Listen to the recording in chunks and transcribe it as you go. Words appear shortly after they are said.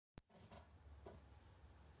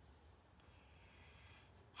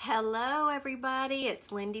Hello everybody,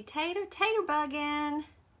 it's Lindy Taterbuggin.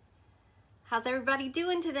 How's everybody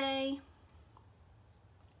doing today?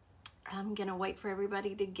 I'm gonna wait for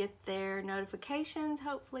everybody to get their notifications.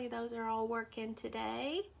 Hopefully those are all working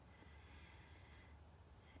today.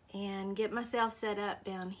 And get myself set up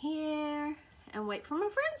down here and wait for my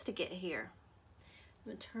friends to get here.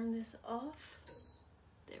 I'm gonna turn this off.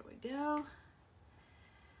 There we go.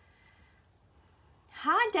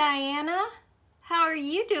 Hi Diana. How are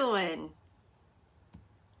you doing?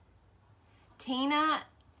 Tina,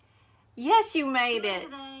 yes, you made it.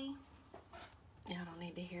 I don't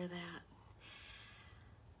need to hear that.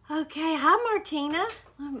 Okay, hi Martina.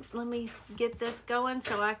 Let me get this going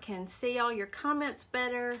so I can see all your comments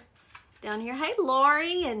better down here. Hey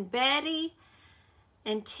Lori and Betty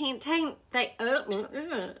and thank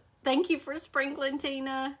you for sprinkling,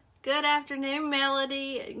 Tina. Good afternoon,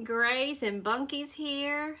 Melody, and Grace, and Bunky's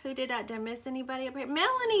here. Did I miss anybody up here?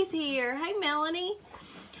 Melanie's here. Hey, Melanie.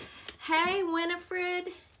 Hey,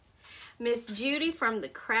 Winifred. Miss Judy from the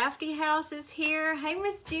Crafty House is here. Hey,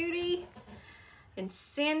 Miss Judy. And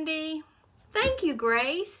Cindy. Thank you,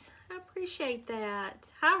 Grace. I appreciate that.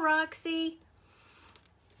 Hi, Roxy.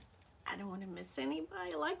 I don't want to miss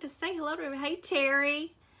anybody. I'd like to say hello to everybody. Hey,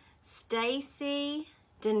 Terry. Stacy.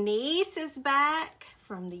 Denise is back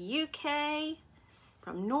from the UK,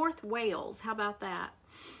 from North Wales. How about that?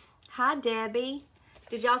 Hi, Debbie.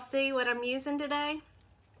 Did y'all see what I'm using today?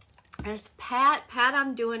 There's Pat. Pat,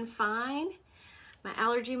 I'm doing fine. My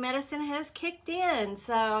allergy medicine has kicked in,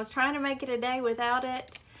 so I was trying to make it a day without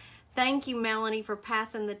it. Thank you, Melanie, for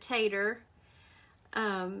passing the tater.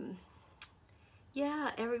 Yeah,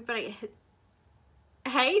 everybody.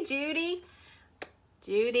 Hey, Judy.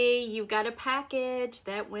 Judy, you've got a package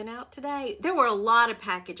that went out today. There were a lot of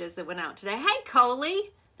packages that went out today. Hey, Coley.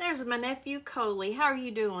 There's my nephew, Coley. How are you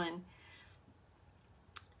doing?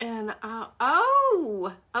 And,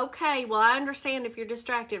 oh, okay. Well, I understand if you're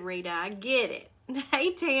distracted, Rita. I get it.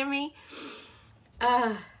 Hey, Tammy.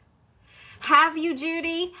 Have you,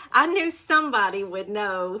 Judy? I knew somebody would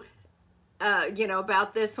know,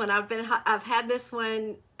 about this one. I've had this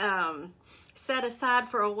one set aside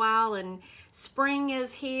for a while, and spring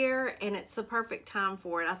is here and it's the perfect time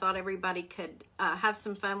for it. I thought everybody could have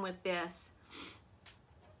some fun with this.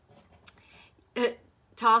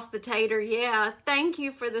 Toss the tater. Yeah, thank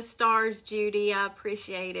you for the stars, Judy. I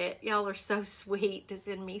appreciate it. Y'all are so sweet to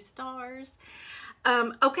send me stars.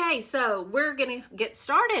 Okay, so we're gonna get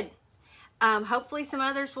started. Hopefully some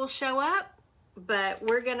others will show up, but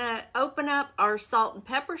we're gonna open up our salt and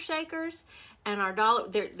pepper shakers. And our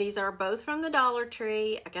these are both from the Dollar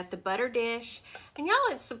Tree. I got the butter dish. And y'all,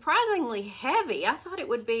 it's surprisingly heavy. I thought it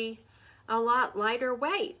would be a lot lighter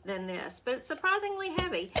weight than this, but it's surprisingly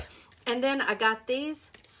heavy. And then I got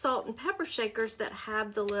these salt and pepper shakers that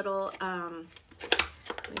have the little, let me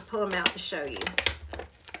pull them out to show you.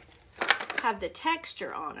 Have the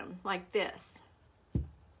texture on them, like this.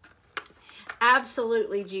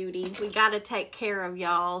 Absolutely, Judy. We got to take care of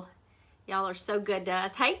y'all. Y'all are so good to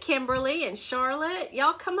us. Hey, Kimberly and Charlotte.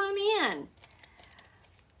 Y'all come on in.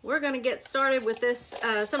 We're going to get started with this.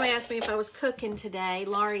 Somebody asked me if I was cooking today.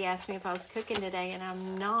 Laurie asked me if I was cooking today, and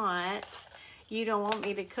I'm not. You don't want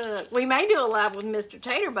me to cook. We may do a live with Mr.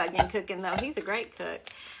 Taterbuggin cooking, though. He's a great cook.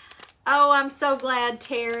 Oh, I'm so glad,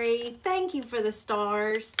 Terry. Thank you for the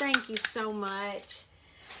stars. Thank you so much.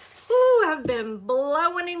 Ooh, I've been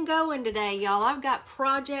blowing and going today, y'all. I've got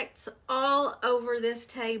projects all over this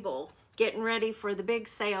table. Getting ready for the big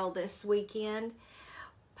sale this weekend.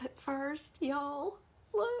 But first, y'all,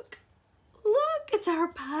 look, it's our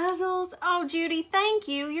puzzles. Oh, Judy, thank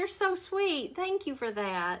you. You're so sweet. Thank you for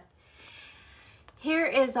that. Here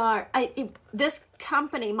is our, this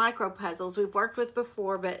company, Micro Puzzles, we've worked with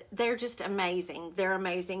before, but they're just amazing. They're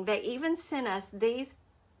amazing. They even sent us these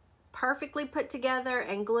perfectly put together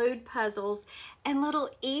and glued puzzles and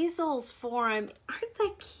little easels for them. Aren't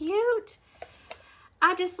they cute?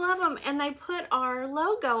 I just love them. And they put our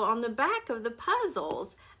logo on the back of the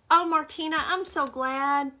puzzles. Oh, Martina, I'm so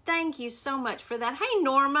glad. Thank you so much for that. Hey,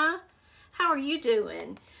 Norma, how are you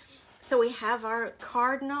doing? So we have our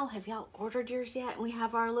cardinal. Have y'all ordered yours yet? And we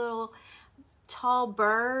have our little tall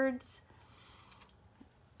birds.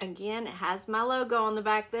 Again, it has my logo on the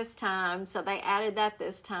back this time, so they added that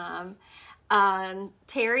this time.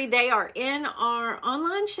 Terry, they are in our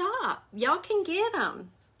online shop. Y'all can get them.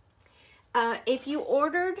 If you've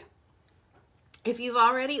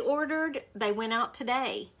already ordered, they went out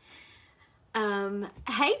today.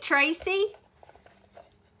 Hey, Tracy.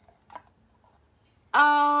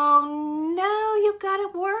 Oh, no, you got to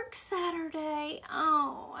work Saturday.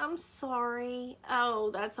 Oh, I'm sorry. Oh,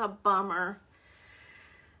 that's a bummer.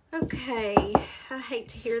 Okay, I hate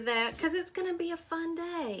to hear that because it's going to be a fun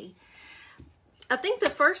day. I think the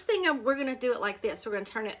first thing we're going to do it like this. We're going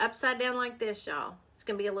to turn it upside down like this, y'all. It's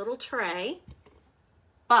going to be a little tray.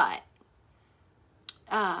 But,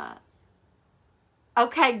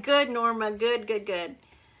 okay, good, Norma. Good, good, good.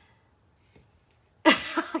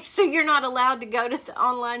 So you're not allowed to go to the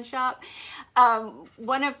online shop.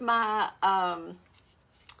 One of my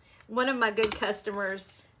good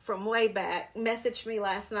customers from way back messaged me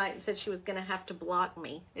last night and said she was going to have to block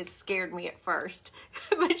me. It scared me at first,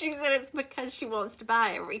 but she said it's because she wants to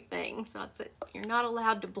buy everything. So I said, you're not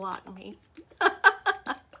allowed to block me.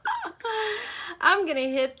 I'm going to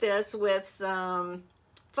hit this with some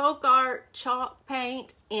folk art chalk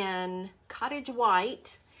paint in cottage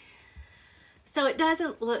white. So it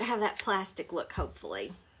doesn't have that plastic look,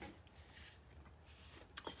 hopefully.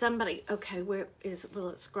 Somebody, okay, will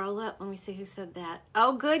it scroll up? Let me see who said that.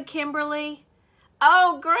 Oh, good, Kimberly.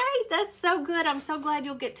 Oh, great. That's so good. I'm so glad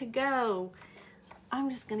you'll get to go. I'm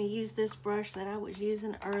just going to use this brush that I was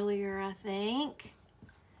using earlier, I think.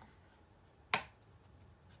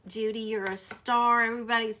 Judy, you're a star.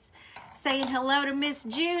 Everybody's saying hello to Miss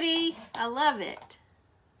Judy. I love it.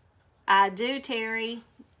 I do, Terry.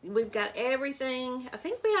 We've got everything. I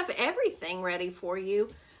think we have everything ready for you.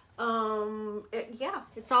 Yeah,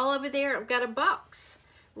 it's all over there. I've got a box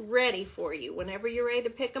ready for you whenever you're ready to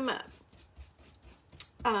pick them up.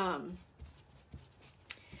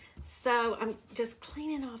 So I'm just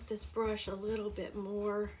cleaning off this brush a little bit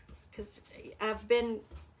more because I've been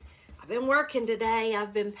working today.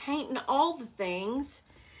 I've been painting all the things.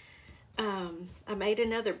 I made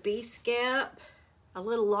another B-scap, a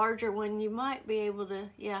little larger one. You might be able to,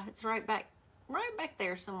 yeah, it's right back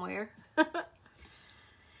there somewhere.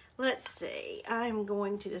 Let's see. I'm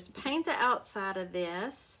going to just paint the outside of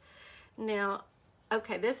this. Now,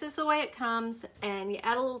 okay, this is the way it comes, and you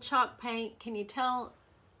add a little chalk paint. Can you tell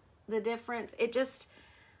the difference? It just,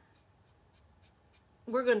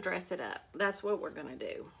 we're going to dress it up. That's what we're going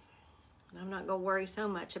to do. I'm not going to worry so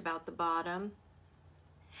much about the bottom.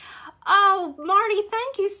 Oh, Marty,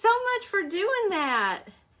 thank you so much for doing that.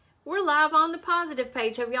 We're live on the positive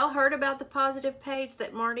page. Have y'all heard about the positive page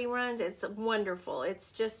that Marty runs? It's wonderful.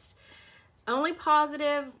 It's just only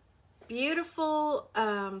positive, beautiful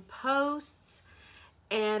posts,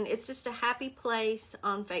 and it's just a happy place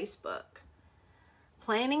on Facebook.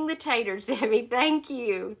 Planning the taters, Debbie. Thank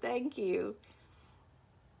you. Thank you.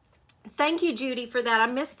 Thank you, Judy, for that. I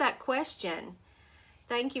missed that question.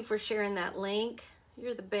 Thank you for sharing that link.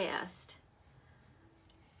 You're the best.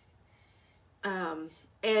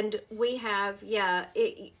 And we have, yeah,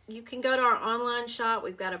 you can go to our online shop.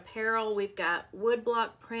 We've got apparel. We've got woodblock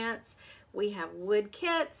prints. We have wood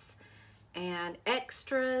kits and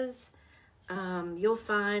extras. You'll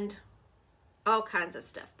find all kinds of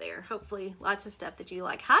stuff there. Hopefully lots of stuff that you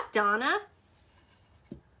like. Hi, Donna.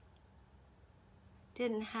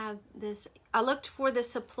 Didn't have this. I looked for the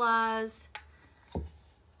supplies.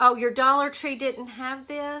 Oh, your Dollar Tree didn't have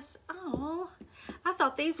this? Oh, I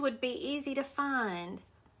thought these would be easy to find.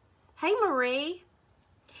 Hey, Marie.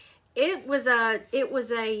 It was a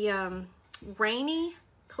rainy,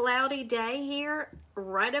 cloudy day here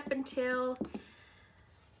right up until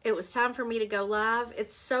it was time for me to go live.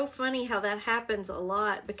 It's so funny how that happens a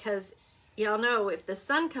lot because y'all know if the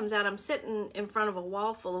sun comes out, I'm sitting in front of a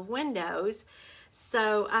wall full of windows.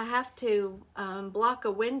 So I have to block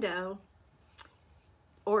a window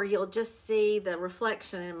or you'll just see the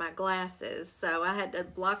reflection in my glasses. So I had to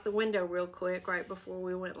block the window real quick right before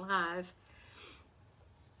we went live.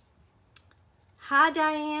 Hi,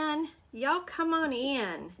 Diane. Y'all come on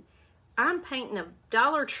in. I'm painting a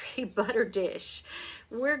Dollar Tree butter dish.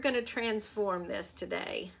 We're going to transform this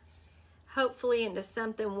today. Hopefully into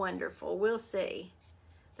something wonderful. We'll see.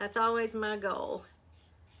 That's always my goal.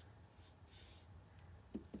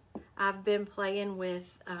 I've been playing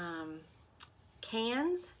with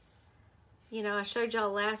cans. You know, I showed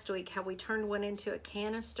y'all last week how we turned one into a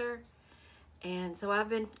canister. And so I've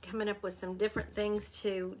been coming up with some different things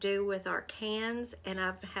to do with our cans, and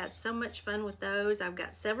I've had so much fun with those. I've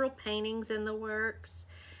got several paintings in the works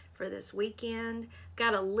for this weekend.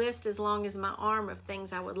 Got a list as long as my arm of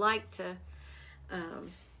things I would like to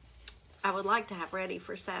have ready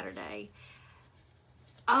for Saturday.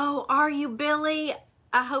 Oh, are you, Billy?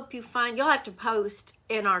 I hope you find, you'll have to post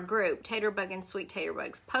in our group, Taterbuggin Sweet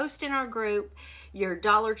Taterbugs. Post in our group your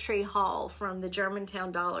Dollar Tree haul from the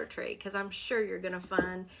Germantown Dollar Tree, because I'm sure you're going to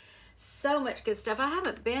find so much good stuff. I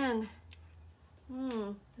haven't been,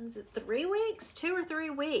 is it 3 weeks? 2 or 3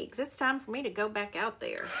 weeks. It's time for me to go back out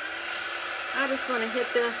there. I just want to hit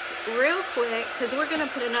this real quick, because we're going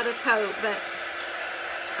to put another coat, but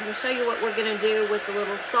I'm going to show you what we're going to do with the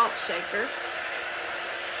little salt shaker.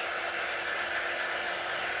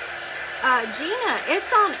 Gina,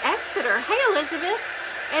 it's on Exeter. Hey, Elizabeth.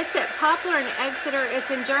 It's at Poplar and Exeter. It's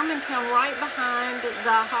in Germantown, right behind the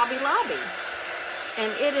Hobby Lobby.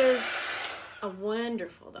 And it is a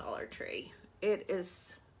wonderful Dollar Tree. It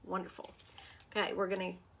is wonderful. Okay, we're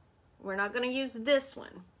not gonna use this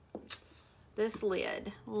one, this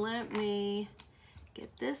lid. Let me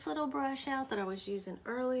get this little brush out that I was using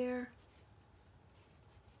earlier.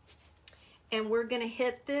 And we're gonna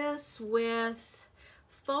hit this with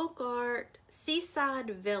Folk Art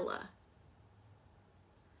Seaside Villa.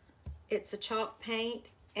 It's a chalk paint,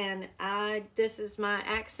 and this is my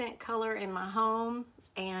accent color in my home.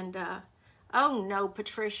 And oh no,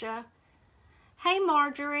 Patricia. Hey,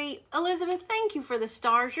 Marjorie. Elizabeth, thank you for the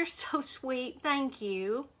stars. You're so sweet. Thank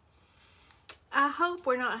you. I hope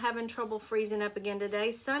we're not having trouble freezing up again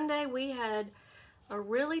today. Sunday, we had a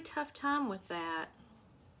really tough time with that.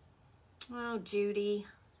 Oh, Judy,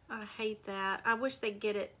 I hate that. I wish they'd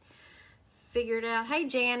get it figured out. Hey,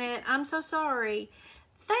 Janet, I'm so sorry.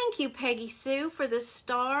 Thank you, Peggy Sue, for the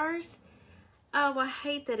stars. Oh, I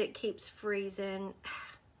hate that it keeps freezing.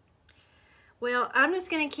 Well, I'm just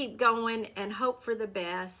going to keep going and hope for the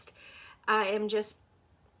best. I am just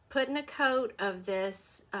putting a coat of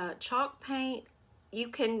this chalk paint. You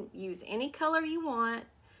can use any color you want.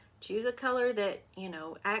 Choose a color that, you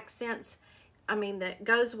know, accents, that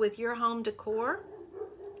goes with your home decor.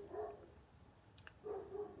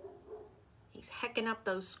 He's hecking up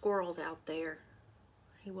those squirrels out there.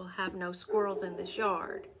 He will have no squirrels in this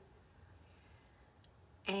yard.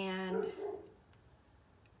 And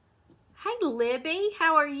hey, Libby,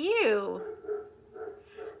 how are you?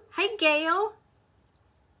 Hey, Gail.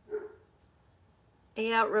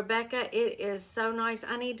 Yeah, Rebecca, it is so nice.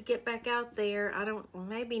 I need to get back out there.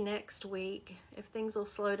 Maybe next week if things will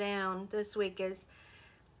slow down. This week is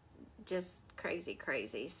just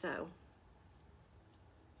crazy. So,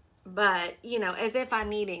 but, you know, as if I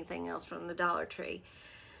need anything else from the Dollar Tree.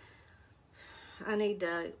 I need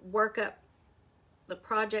to work up the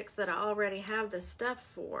projects that I already have the stuff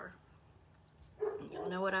for. You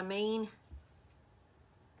know what I mean?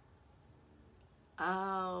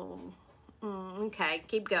 Oh, okay,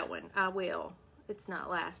 keep going. I will. It's not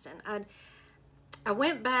lasting. I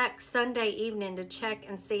went back Sunday evening to check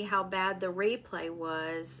and see how bad the replay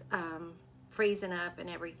was, freezing up and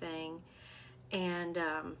everything. And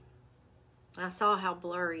I saw how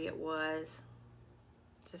blurry it was.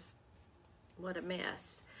 Just what a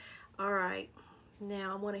mess. All right,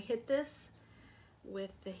 now I want to hit this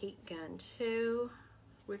with the heat gun too.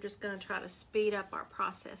 We're just going to try to speed up our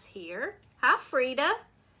process here. Hi, Frida.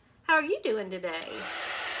 How are you doing today?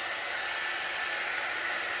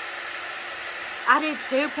 I do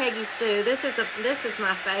too, Peggy Sue. This is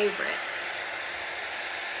my favorite.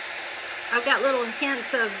 I've got little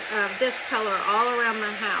hints of this color all around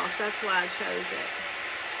my house. That's why I chose it.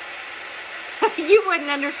 You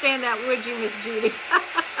wouldn't understand that, would you, Miss Judy?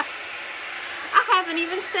 I haven't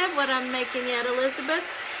even said what I'm making yet, Elizabeth.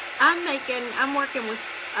 I'm working with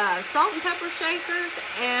salt and pepper shakers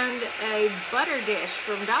and a butter dish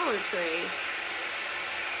from Dollar Tree.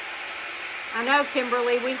 I know,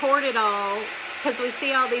 Kimberly, we hoard it all because we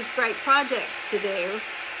see all these great projects to do.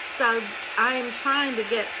 So I am trying to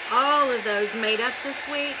get all of those made up this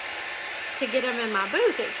week to get them in my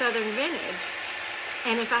booth at Southern Vintage.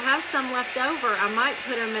 And if I have some left over, I might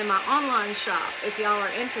put them in my online shop if y'all are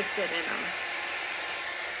interested in them.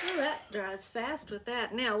 Oh, that dries fast with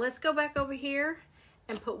that. Now, let's go back over here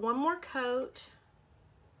and put one more coat.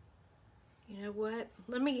 You know what?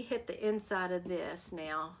 Let me hit the inside of this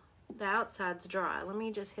now. The outside's dry. Let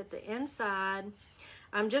me just hit the inside.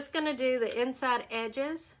 I'm just going to do the inside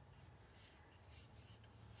edges.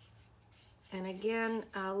 And again,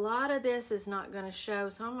 a lot of this is not going to show,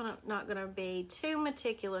 so I'm not going to be too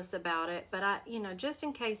meticulous about it. But just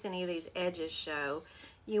in case any of these edges show,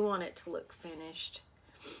 you want it to look finished.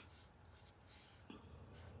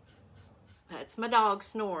 That's my dog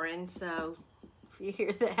snoring, so if you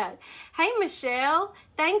hear that. Hey, Michelle.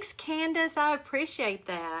 Thanks, Candace. I appreciate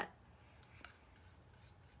that.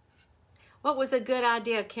 What was a good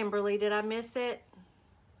idea, Kimberly? Did I miss it?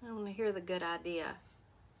 I want to hear the good idea.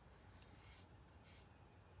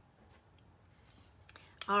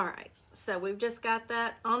 All right, so we've just got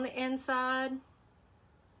that on the inside.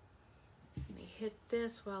 Let me hit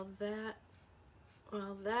this while that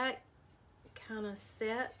kind of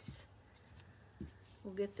sets.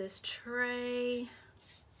 We'll get this tray.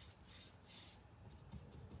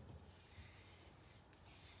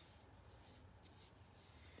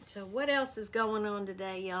 So what else is going on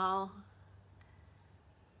today, y'all?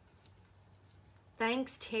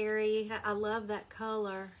 Thanks, Terry. I love that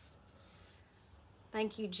color.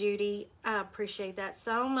 Thank you, Judy. I appreciate that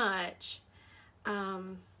so much. I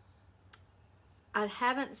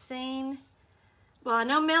haven't seen, well, I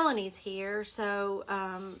know Melanie's here, so,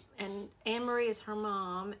 and Anne-Marie is her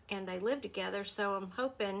mom, and they live together, so I'm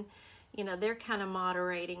hoping, you know, they're kind of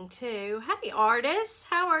moderating too. Happy artists,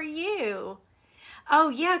 how are you? Oh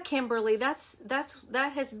yeah, Kimberly, that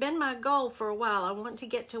has been my goal for a while. I want to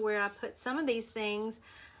get to where I put some of these things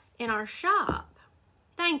in our shop.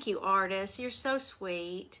 Thank you, artists. You're so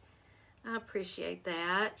sweet. I appreciate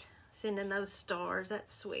that. Sending those stars,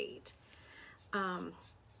 that's sweet. All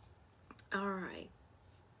right.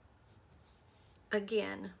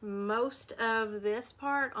 Again, most of this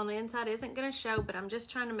part on the inside isn't going to show, but I'm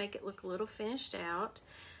just trying to make it look a little finished out.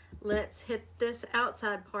 Let's hit this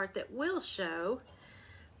outside part that will show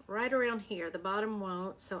right around here. The bottom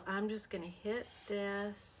won't, so I'm just going to hit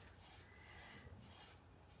this.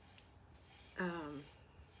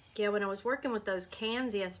 Yeah, when I was working with those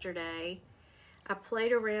cans yesterday, I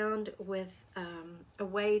played around with a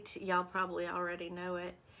way to, y'all probably already know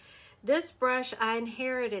it. This brush I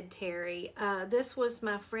inherited, Terry. This was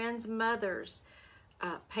my friend's mother's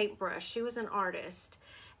paintbrush. She was an artist,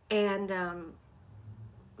 and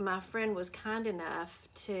my friend was kind enough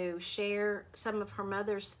to share some of her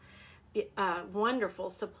mother's wonderful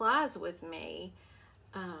supplies with me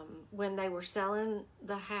when they were selling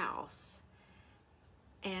the house.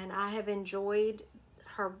 And I have enjoyed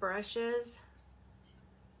her brushes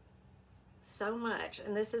so much,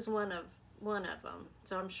 and this is one of them.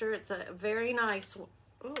 So I'm sure it's a very nice one.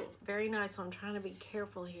 Ooh, very nice one. I'm trying to be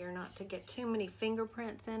careful here not to get too many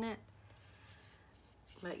fingerprints in it,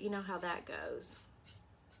 but you know how that goes.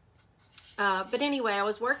 But anyway, I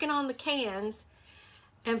was working on the cans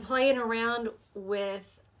and playing around with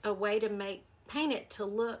a way to paint it to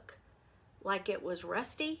look like it was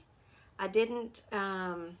rusty. I didn't,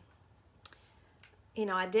 you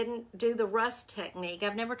know, I didn't do the rust technique.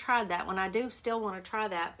 I've never tried that one. I do still want to try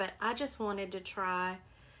that, but I just wanted to try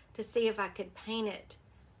to see if I could paint it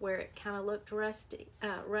where it kind of looked rusty.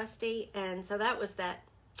 And so that was that.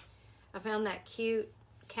 I found that cute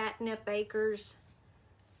Catnip Acres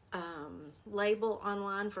label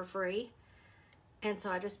online for free. And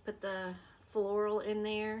so I just put the floral in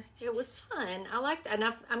there. It was fun. I like that. And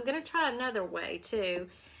I'm going to try another way too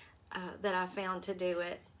that I found to do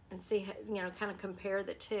it and see how, you know, kind of compare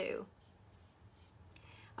the two.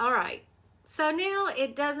 All right. So now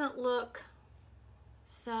it doesn't look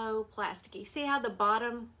so plasticky. See how the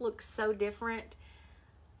bottom looks so different?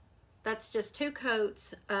 That's just 2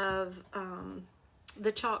 coats of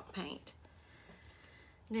the chalk paint.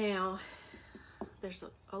 Now, there's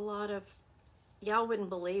a lot of, y'all wouldn't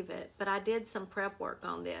believe it, but I did some prep work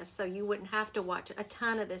on this, so you wouldn't have to watch a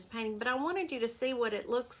ton of this painting, but I wanted you to see what it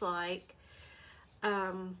looks like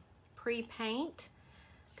pre-paint,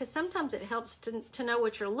 because sometimes it helps to know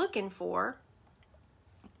what you're looking for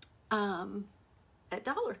at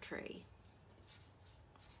Dollar Tree.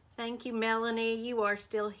 Thank you, Melanie. You are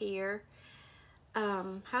still here.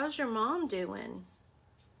 How's your mom doing?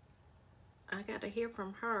 I got to hear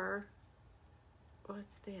from her.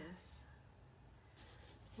 What's this?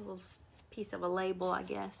 A little piece of a label, I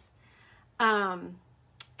guess. And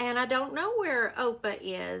I don't know where Opa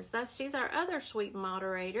is. She's our other sweet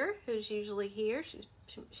moderator who's usually here.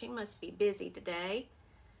 She must be busy today.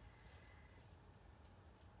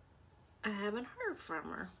 I haven't heard from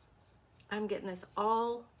her. I'm getting this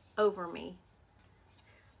all over me.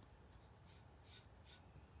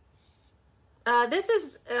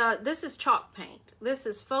 This is chalk paint. This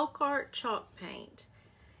is Folk Art chalk paint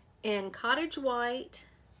in Cottage White,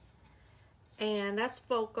 and that's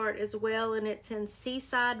Folk Art as well, and it's in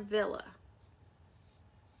Seaside Villa.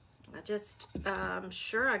 I'm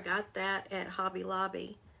sure I got that at Hobby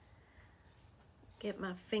Lobby. Get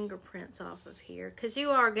my fingerprints off of here, because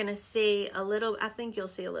you are going to see a little, I think you'll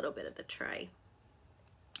see a little bit of the tray.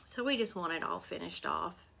 So we just want it all finished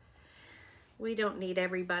off. We don't need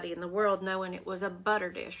everybody in the world knowing it was a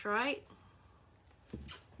butter dish, right?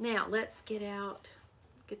 Now, let's get out,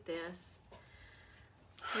 look at this.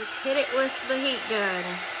 Let's hit it with the heat gun.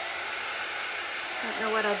 I don't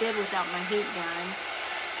know what I did without my heat gun.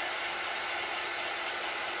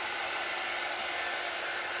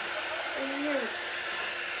 And here,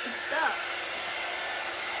 it's stuck.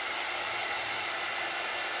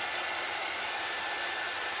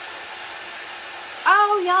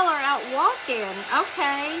 Oh, y'all are out walking.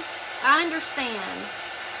 Okay, I understand.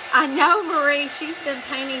 I know Marie, she's been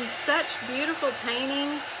painting such beautiful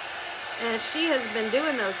paintings. And she has been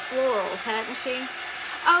doing those florals, hadn't she?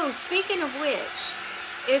 Oh, speaking of which,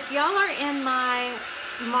 If y'all are in my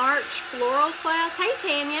March floral class, hey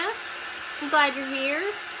Tanya, I'm glad you're here.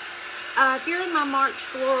 If you're in my March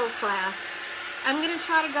floral class, I'm going to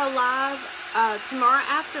try to go live tomorrow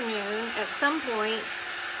afternoon at some point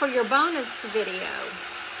for your bonus video.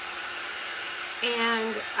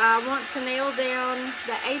 And I want to nail down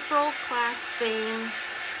the April class theme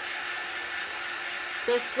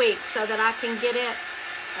this week so that I can get it,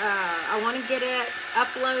 I want to get it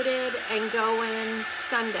uploaded and going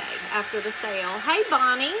Sunday after the sale. Hey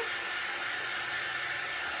Bonnie.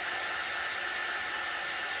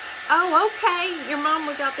 Oh, okay. Your mom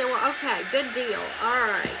was out there. Well, okay, good deal. All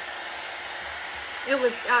right. It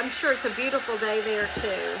was, I'm sure it's a beautiful day there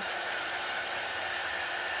too.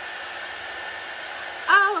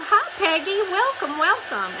 Oh, hi Peggy. Welcome,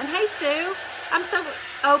 welcome. And hey Sue. I'm so,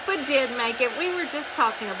 Opa did make it. We were just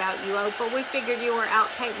talking about you, Opa. We figured you were out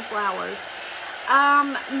painting flowers.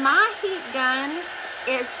 My heat gun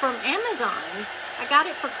is from Amazon. I got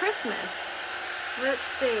it for Christmas. Let's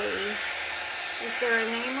see. Is there a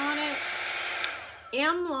name on it?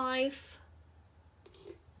 M Life.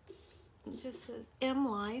 It just says M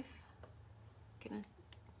Life.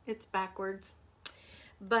 It's backwards.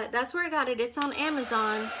 But that's where I got it. It's on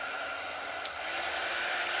Amazon.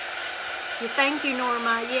 Thank you,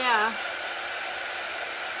 Norma. Yeah.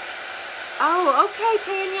 Oh, okay,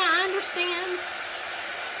 Tanya. I understand.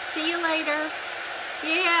 See you later.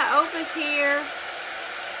 Yeah, Opa's here.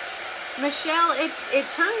 Michelle, it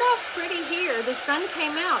turned off pretty here. The sun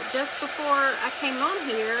came out just before I came on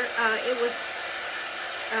here. It was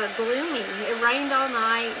gloomy. It rained all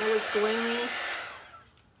night. It was gloomy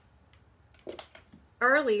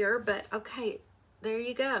earlier, but okay, there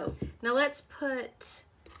you go. Now let's put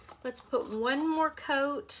one more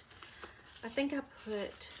coat. I think I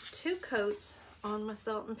put 2 coats on my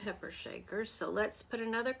salt and pepper shaker. So let's put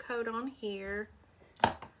another coat on here.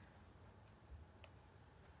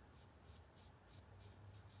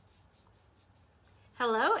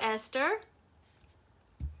 Hello, Esther.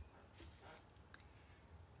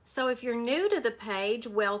 So if you're new to the page,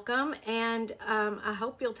 welcome, and I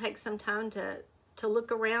hope you'll take some time to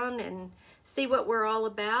look around and see what we're all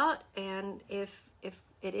about, and if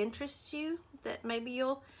it interests you, that maybe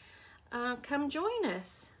you'll come join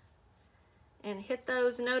us and hit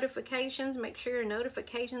those notifications. Make sure your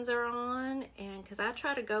notifications are on, and because I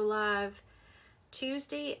try to go live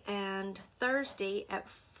Tuesday and Thursday at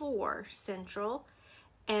 4 Central,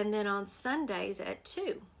 and then on Sundays at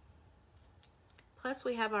 2. Plus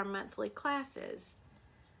we have our monthly classes,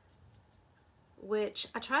 which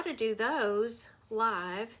I try to do those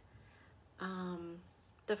live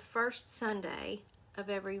the first Sunday of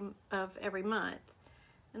every month,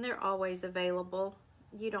 and they're always available.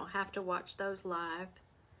 You don't have to watch those live.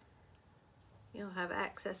 You'll have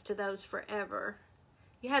access to those forever.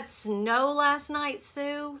 You had snow last night,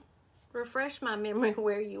 Sue? Refresh my memory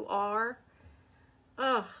where you are.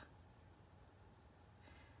 Ugh.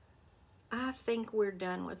 I think we're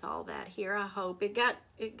done with all that here. I hope. It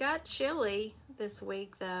got chilly this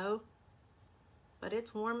week though, but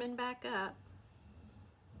it's warming back up.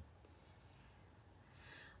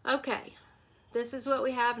 Okay, this is what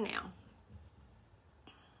we have now.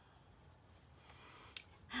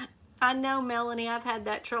 I know, Melanie, I've had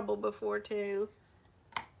that trouble before too.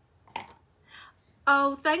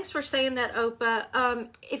 Oh, thanks for saying that, Opa.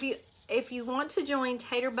 If you want to join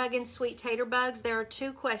Taterbuggin Sweet Tater Bugs, there are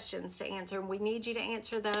 2 questions to answer, and we need you to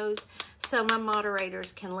answer those so my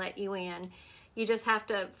moderators can let you in. You just have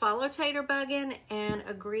to follow Taterbuggin and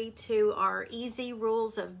agree to our easy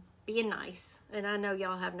rules of being nice, and I know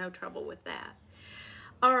y'all have no trouble with that.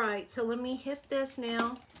 All right, so let me hit this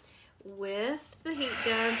now with the heat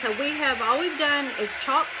gun. So all we've done is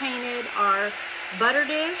chalk painted our butter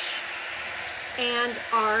dish and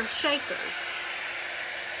our shakers.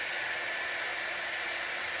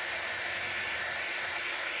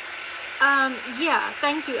 Yeah,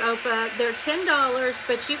 thank you, Opa. They're $10,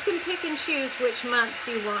 but you can pick and choose which months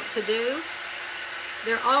you want to do.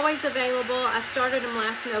 They're always available. I started them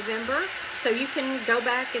last November, so you can go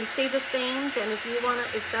back and see the themes, and if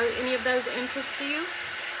any of those interest you,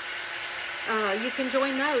 you can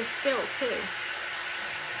join those still too.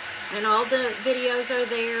 And all the videos are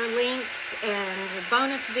there, links and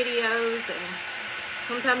bonus videos, and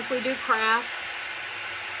sometimes we do crafts.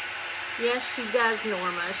 Yes, she does,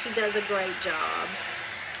 Norma. She does a great job.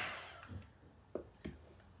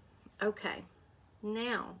 Okay,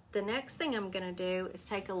 now the next thing I'm going to do is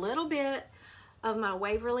take a little bit of my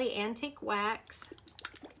Waverly Antique Wax.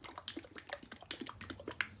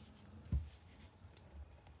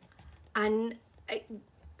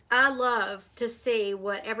 I love to see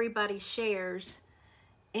what everybody shares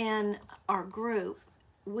in our group,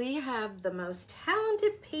 we have the most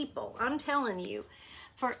talented people. I'm telling you.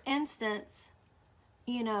 For instance,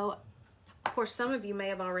 you know, of course, some of you may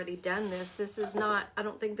have already done this. This is not, I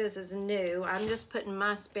don't think this is new. I'm just putting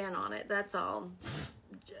my spin on it. That's all.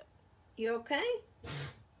 You okay?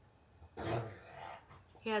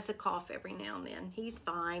 He has a cough every now and then. He's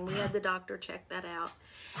fine. We had the doctor check that out.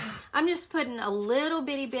 I'm just putting a little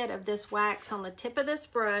bitty bit of this wax on the tip of this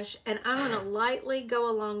brush, and I'm going to lightly go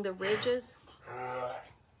along the ridges.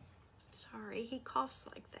 Sorry, he coughs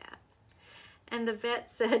like that. And the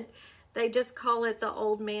vet said they just call it the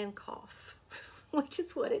old man cough, which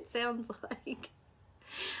is what it sounds like.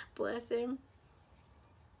 Bless him.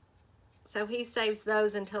 So he saves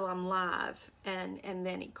those until I'm live, and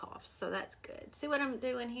then he coughs. So that's good. See what I'm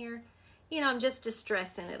doing here? You know, I'm just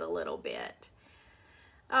distressing it a little bit.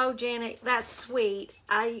 Oh, Janet, that's sweet.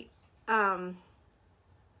 So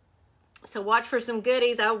watch for some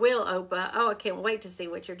goodies. I will, Opa. Oh, I can't wait to see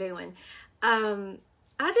what you're doing.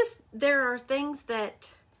 There are things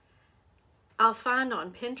that I'll find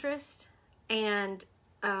on Pinterest and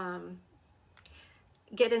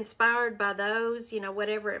get inspired by those, you know,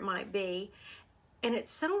 whatever it might be. And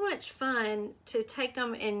it's so much fun to take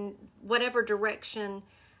them in whatever direction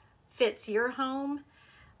fits your home.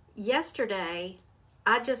 Yesterday,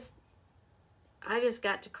 I just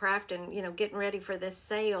got to crafting, you know, getting ready for this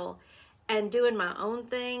sale and doing my own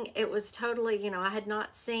thing. It was totally, you know, I had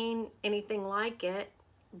not seen anything like it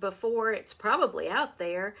before. It's probably out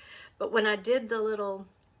there, but when I did the little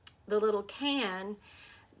can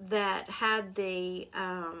that had the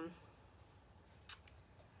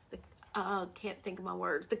can't think of my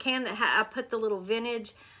words. The can that I put the little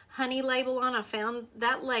vintage honey label on, I found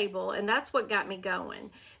that label, and that's what got me going,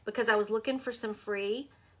 because I was looking for some free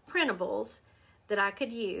printables that I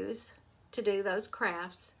could use to do those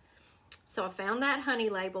crafts. So I found that honey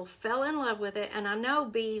label, fell in love with it, and I know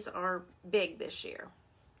bees are big this year.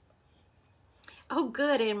 Oh,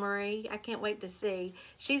 good, Anne-Marie. I can't wait to see.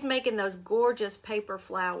 She's making those gorgeous paper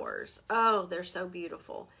flowers. Oh, they're so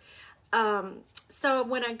beautiful. So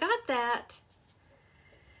when I got that,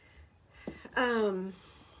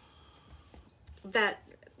 that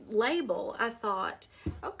label, I thought,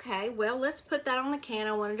 okay, well, let's put that on the can.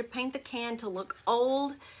 I wanted to paint the can to look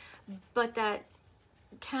old, but that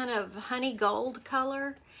kind of honey gold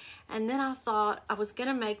color. And then I thought I was going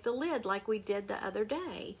to make the lid like we did the other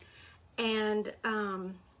day. And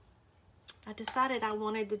I decided I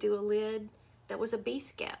wanted to do a lid that was a bee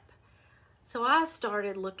skep. So I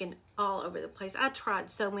started looking all over the place. I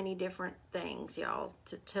tried so many different things, y'all,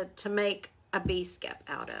 to make a bee skep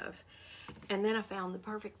out of. And then I found the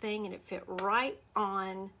perfect thing, and it fit right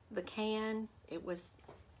on the can. I was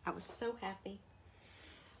so happy.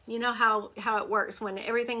 You know how it works when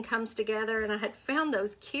everything comes together, and I had found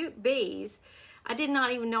those cute bees. I did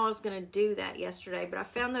not even know I was going to do that yesterday, but I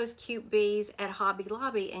found those cute bees at Hobby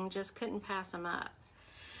Lobby and just couldn't pass them up.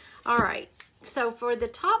 All right, so for the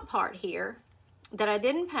top part here that I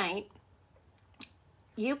didn't paint,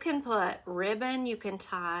 you can put ribbon, you can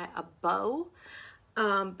tie a bow,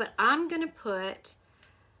 but I'm going to put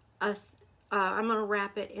I'm going to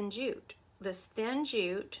wrap it in jute, this thin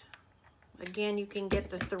jute. Again, you can get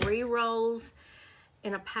the 3 rolls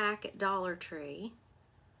in a pack at Dollar Tree.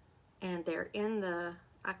 And they're in the,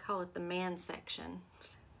 I call it the man section.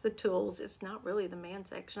 The tools, it's not really the man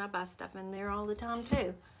section. I buy stuff in there all the time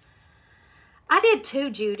too. I did too,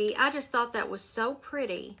 Judy. I just thought that was so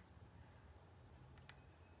pretty.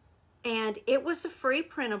 And it was a free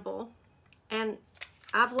printable. And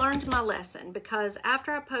I've learned my lesson, because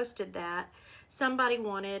after I posted that, somebody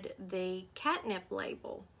wanted the catnip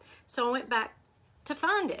label. So I went back to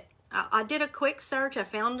find it. I did a quick search. I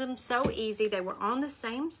found them so easy. They were on the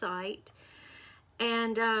same site.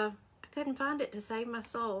 And I couldn't find it to save my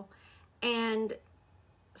soul. And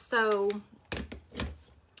so,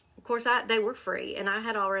 of course, they were free. And I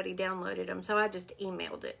had already downloaded them. So I just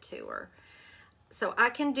emailed it to her. So I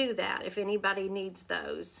can do that if anybody needs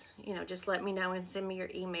those. You know, just let me know and send me your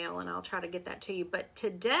email, and I'll try to get that to you. But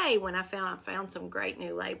today, when I found some great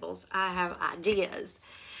new labels, I have ideas.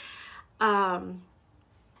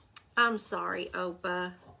 I'm sorry,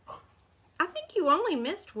 Opa. I think you only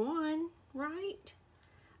missed one, right?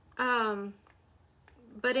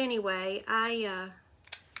 But anyway, I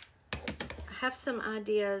have some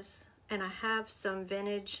ideas, and I have some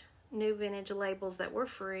new vintage labels that were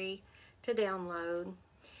free to download,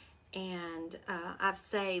 and I've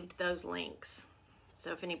saved those links.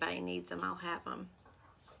 So if anybody needs them, I'll have them.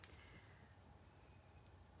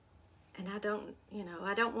 And I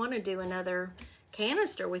don't want to do another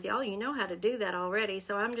canister with y'all. You know how to do that already.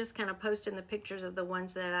 So I'm just kind of posting the pictures of the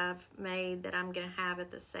ones that I've made that I'm going to have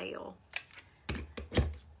at the sale.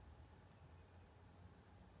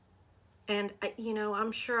 And, you know,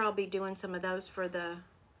 I'm sure I'll be doing some of those for the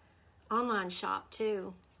online shop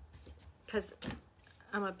too, because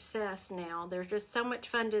I'm obsessed now. There's just so much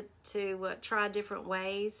fun to try different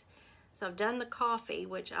ways. So I've done the coffee,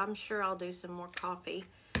 which I'm sure I'll do some more coffee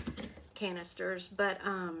canisters. But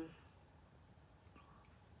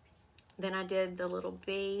then I did the little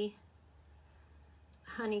bee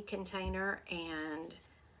honey container and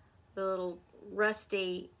the little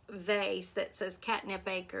rusty vase that says Catnip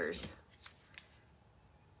Acres.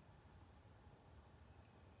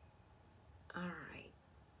 All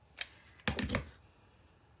right.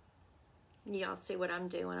 Y'all see what I'm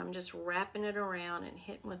doing? I'm just wrapping it around and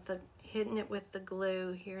hitting it with the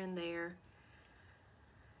glue here and there.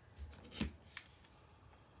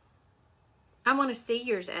 I want to see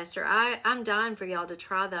yours, Esther. I'm dying for y'all to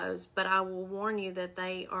try those, but I will warn you that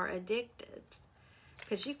they are addictive,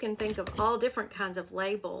 because you can think of all different kinds of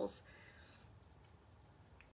labels